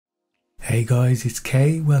Hey guys, it's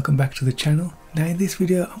Kay. Welcome back to the channel. Now in this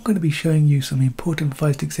video I'm going to be showing you some important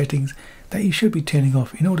Firestick settings that you should be turning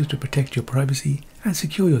off in order to protect your privacy and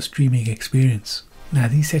secure your streaming experience. Now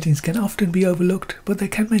these settings can often be overlooked, but they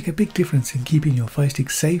can make a big difference in keeping your Firestick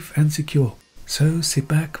safe and secure. So sit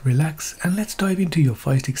back, relax, and let's dive into your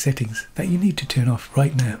Firestick settings that you need to turn off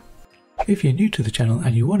right now. If you're new to the channel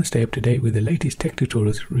and you want to stay up to date with the latest tech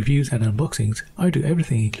tutorials, reviews and unboxings, I do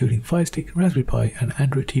everything including Firestick, Raspberry Pi and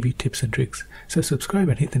Android TV tips and tricks, so subscribe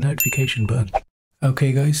and hit the notification button.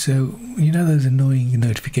 Okay guys, so you know those annoying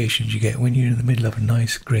notifications you get when you're in the middle of a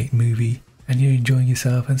nice great movie and you're enjoying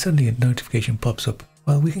yourself and suddenly a notification pops up?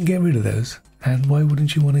 Well, we can get rid of those. And why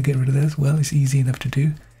wouldn't you want to get rid of those? Well, it's easy enough to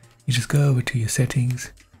do. You just go over to your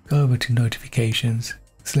settings, go over to notifications,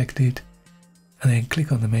 select it, and then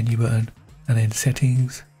click on the menu button and then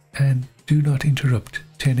settings and do not interrupt.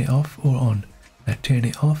 Turn it off or on. Now turn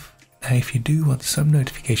it off. Now if you do want some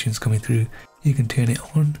notifications coming through, you can turn it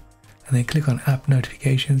on and then click on app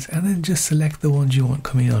notifications and then just select the ones you want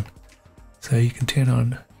coming on. So you can turn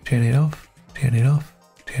on, turn it off, turn it off,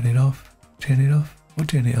 turn it off, turn it off, or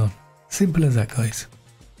turn it on. Simple as that, guys.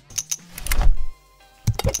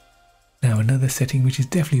 Now another setting which is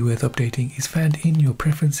definitely worth updating is found in your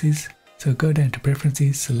preferences. So go down to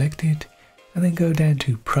preferences, select it, and then go down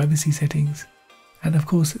to privacy settings, and of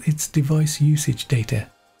course it's device usage data.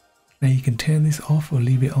 Now you can turn this off or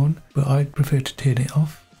leave it on, but I'd prefer to turn it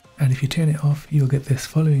off. And if you turn it off, you'll get this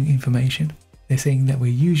following information. They're saying that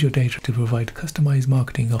we use your data to provide customized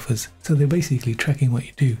marketing offers, so they're basically tracking what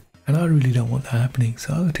you do, and I really don't want that happening,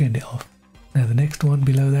 so I'll turn it off. Now the next one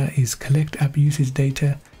below that is collect app usage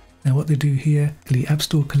data. Now what they do here, the App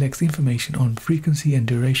Store collects information on frequency and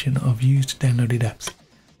duration of used downloaded apps.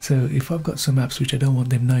 So if I've got some apps which I don't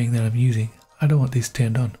want them knowing that I'm using, I don't want this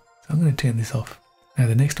turned on. So I'm going to turn this off. Now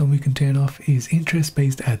the next one we can turn off is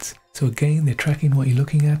interest-based ads. So again, they're tracking what you're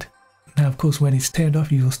looking at. Now of course when it's turned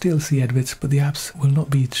off, you'll still see adverts, but the apps will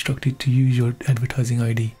not be instructed to use your advertising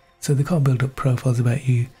ID. So they can't build up profiles about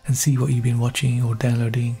you and see what you've been watching or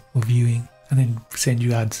downloading or viewing and then send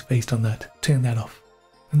you ads based on that. Turn that off.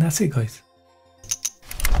 And that's it, guys.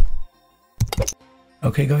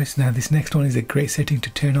 Okay guys, now this next one is a great setting to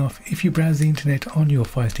turn off. If you browse the internet on your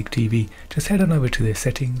Firestick TV, just head on over to their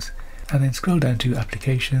settings and then scroll down to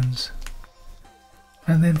applications,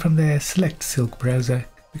 and then from there select Silk browser,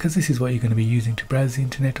 because this is what you're going to be using to browse the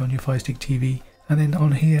internet on your Firestick TV. And then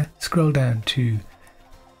on here scroll down to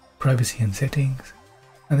privacy and settings,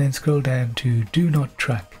 and then scroll down to do not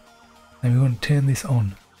track. Now we want to turn this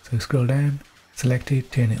on, so scroll down, select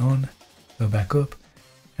it, turn it on, go back up,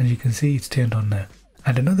 and you can see it's turned on now.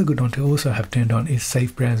 And another good one to also have turned on is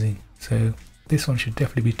safe browsing. So this one should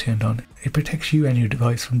definitely be turned on. It protects you and your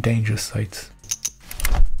device from dangerous sites.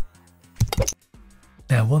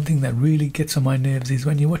 Now one thing that really gets on my nerves is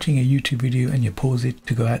when you're watching a YouTube video and you pause it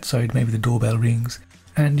to go outside, maybe the doorbell rings,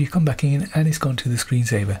 and you come back in and it's gone to the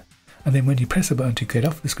screensaver. And then when you press a button to get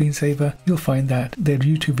off the screensaver, you'll find that the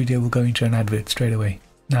YouTube video will go into an advert straight away.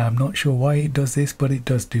 Now I'm not sure why it does this, but it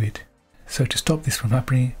does do it. So to stop this from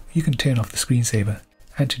happening, you can turn off the screensaver.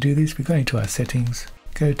 And to do this, we go into our settings,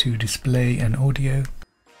 go to display and audio,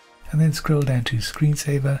 and then scroll down to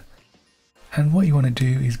screensaver. And what you want to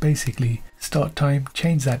do is basically start time,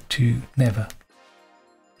 change that to never,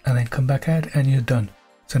 and then come back out and you're done.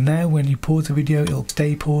 So now when you pause the video, it'll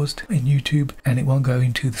stay paused in YouTube and it won't go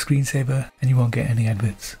into the screensaver and you won't get any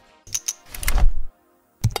adverts.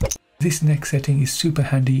 This next setting is super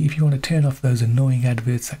handy if you want to turn off those annoying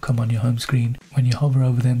adverts that come on your home screen. When you hover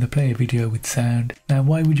over them, they play a video with sound. Now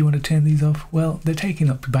why would you want to turn these off? Well, they're taking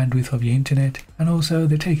up the bandwidth of your internet, and also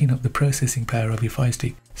they're taking up the processing power of your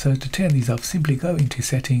Firestick. So to turn these off, simply go into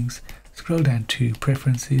settings, scroll down to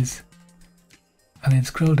preferences, and then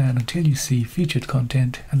scroll down until you see featured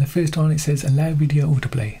content, and the first one it says allow video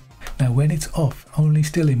autoplay. Now when it's off, only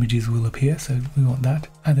still images will appear, so we want that.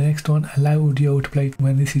 And the next one, allow audio autoplay.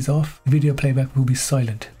 When this is off, the video playback will be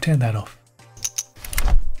silent. Turn that off.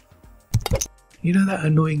 You know that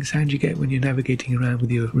annoying sound you get when you're navigating around with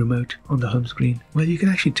your remote on the home screen? Well, you can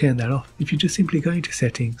actually turn that off if you just simply go into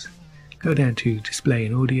settings, go down to display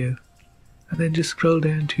and audio, and then just scroll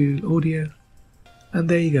down to audio. And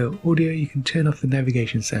there you go, audio. You can turn off the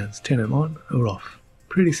navigation sounds, turn them on or off.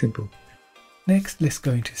 Pretty simple. Next, let's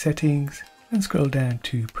go into settings and scroll down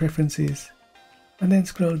to preferences, and then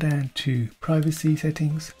scroll down to privacy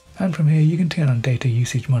settings. And from here you can turn on data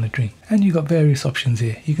usage monitoring, and you've got various options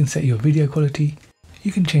here. You can set your video quality,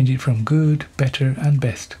 you can change it from good, better and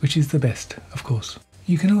best, which is the best of course.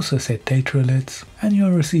 You can also set data alerts, and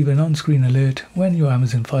you'll receive an on-screen alert when your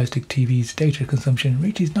Amazon Firestick TV's data consumption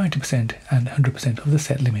reaches 90% and 100% of the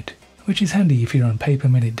set limit. which is handy if you're on pay per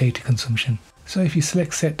minute data consumption. So if you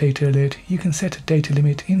select set data alert, you can set a data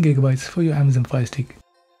limit in gigabytes for your Amazon Fire Stick.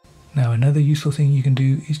 Now another useful thing you can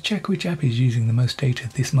do is check which app is using the most data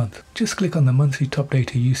this month. Just click on the monthly top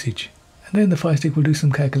data usage, and then the Fire Stick will do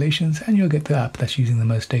some calculations and you'll get the app that's using the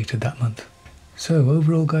most data that month. So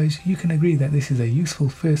overall guys, you can agree that this is a useful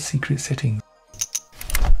first secret setting.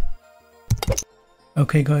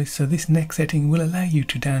 Okay guys, so this next setting will allow you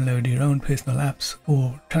to download your own personal apps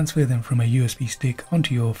or transfer them from a USB stick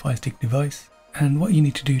onto your Fire Stick device. And what you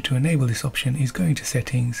need to do to enable this option is go into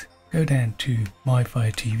settings, go down to My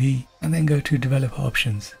Fire TV and then go to developer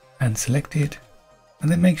options and select it, and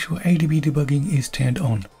then make sure ADB debugging is turned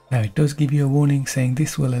on. Now it does give you a warning saying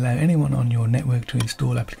this will allow anyone on your network to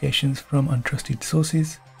install applications from untrusted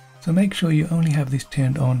sources, so make sure you only have this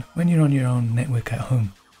turned on when you're on your own network at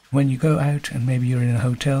home. When you go out and maybe you're in a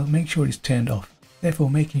hotel, make sure it's turned off, therefore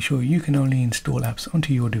making sure you can only install apps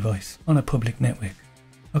onto your device on a public network.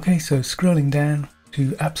 Okay, so scrolling down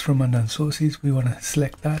to apps from unknown sources, we want to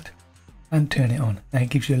select that and turn it on. Now it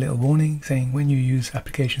gives you a little warning saying when you use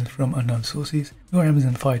applications from unknown sources, your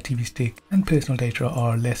Amazon Fire TV Stick and personal data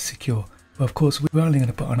are less secure. But of course we're only going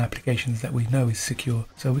to put on applications that we know is secure,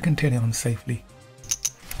 so we can turn it on safely.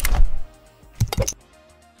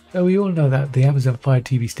 So we all know that the Amazon Fire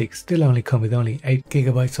TV Stick still only come with only 8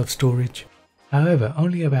 GB of storage. However,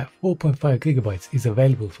 only about 4.5 GB is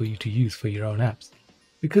available for you to use for your own apps,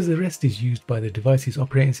 because the rest is used by the device's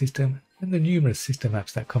operating system and the numerous system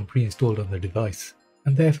apps that come pre-installed on the device.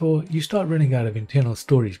 And therefore, you start running out of internal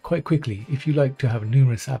storage quite quickly if you like to have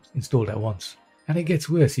numerous apps installed at once. And it gets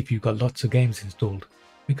worse if you've got lots of games installed,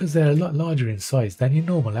 because they're a lot larger in size than your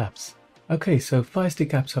normal apps. Okay, so Fire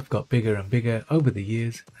Stick apps have got bigger and bigger over the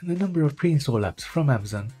years, and the number of pre-installed apps from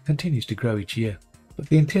Amazon continues to grow each year. But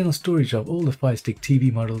the internal storage of all the Fire Stick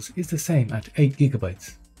TV models is the same at 8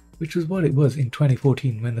 GB, which was what it was in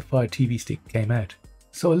 2014 when the Fire TV Stick came out.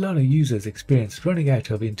 So a lot of users experienced running out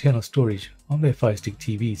of internal storage on their Fire Stick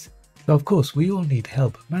TVs. So of course we all need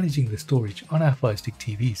help managing the storage on our Fire Stick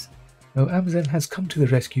TVs. So Amazon has come to the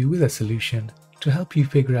rescue with a solution to help you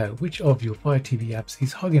figure out which of your Fire TV apps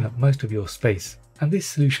is hogging up most of your space. And this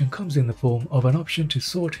solution comes in the form of an option to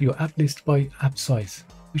sort your app list by app size,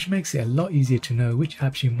 which makes it a lot easier to know which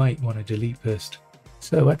apps you might want to delete first.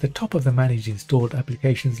 So at the top of the Manage Installed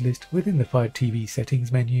Applications list within the Fire TV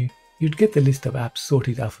settings menu, you'd get the list of apps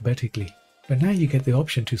sorted alphabetically. But now you get the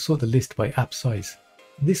option to sort the list by app size.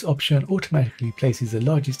 This option automatically places the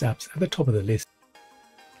largest apps at the top of the list.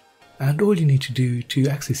 And all you need to do to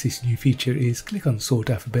access this new feature is click on Sort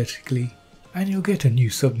Alphabetically, and you'll get a new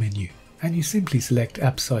submenu, and you simply select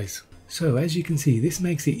app size. So as you can see, this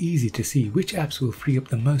makes it easy to see which apps will free up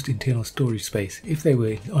the most internal storage space if they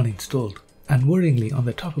were uninstalled. And worryingly, on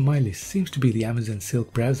the top of my list seems to be the Amazon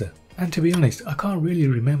Silk browser. And to be honest, I can't really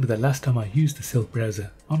remember the last time I used the Silk browser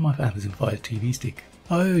on my Amazon Fire TV Stick.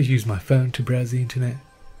 I always use my phone to browse the internet,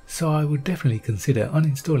 so I would definitely consider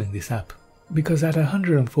uninstalling this app, because at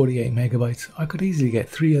 148 MB I could easily get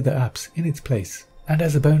 3 other apps in its place. And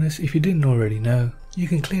as a bonus, if you didn't already know, you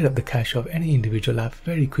can clear up the cache of any individual app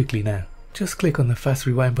very quickly now. Just click on the fast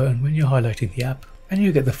rewind button when you're highlighting the app, and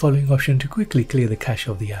you get the following option to quickly clear the cache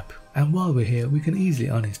of the app. And while we're here, we can easily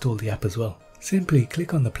uninstall the app as well. Simply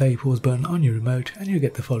click on the play pause button on your remote and you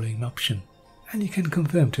get the following option. And you can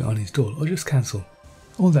confirm to uninstall or just cancel.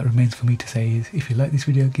 All that remains for me to say is, if you like this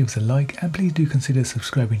video, give us a like and please do consider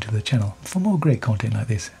subscribing to the channel for more great content like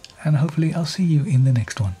this. And hopefully I'll see you in the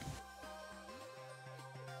next one.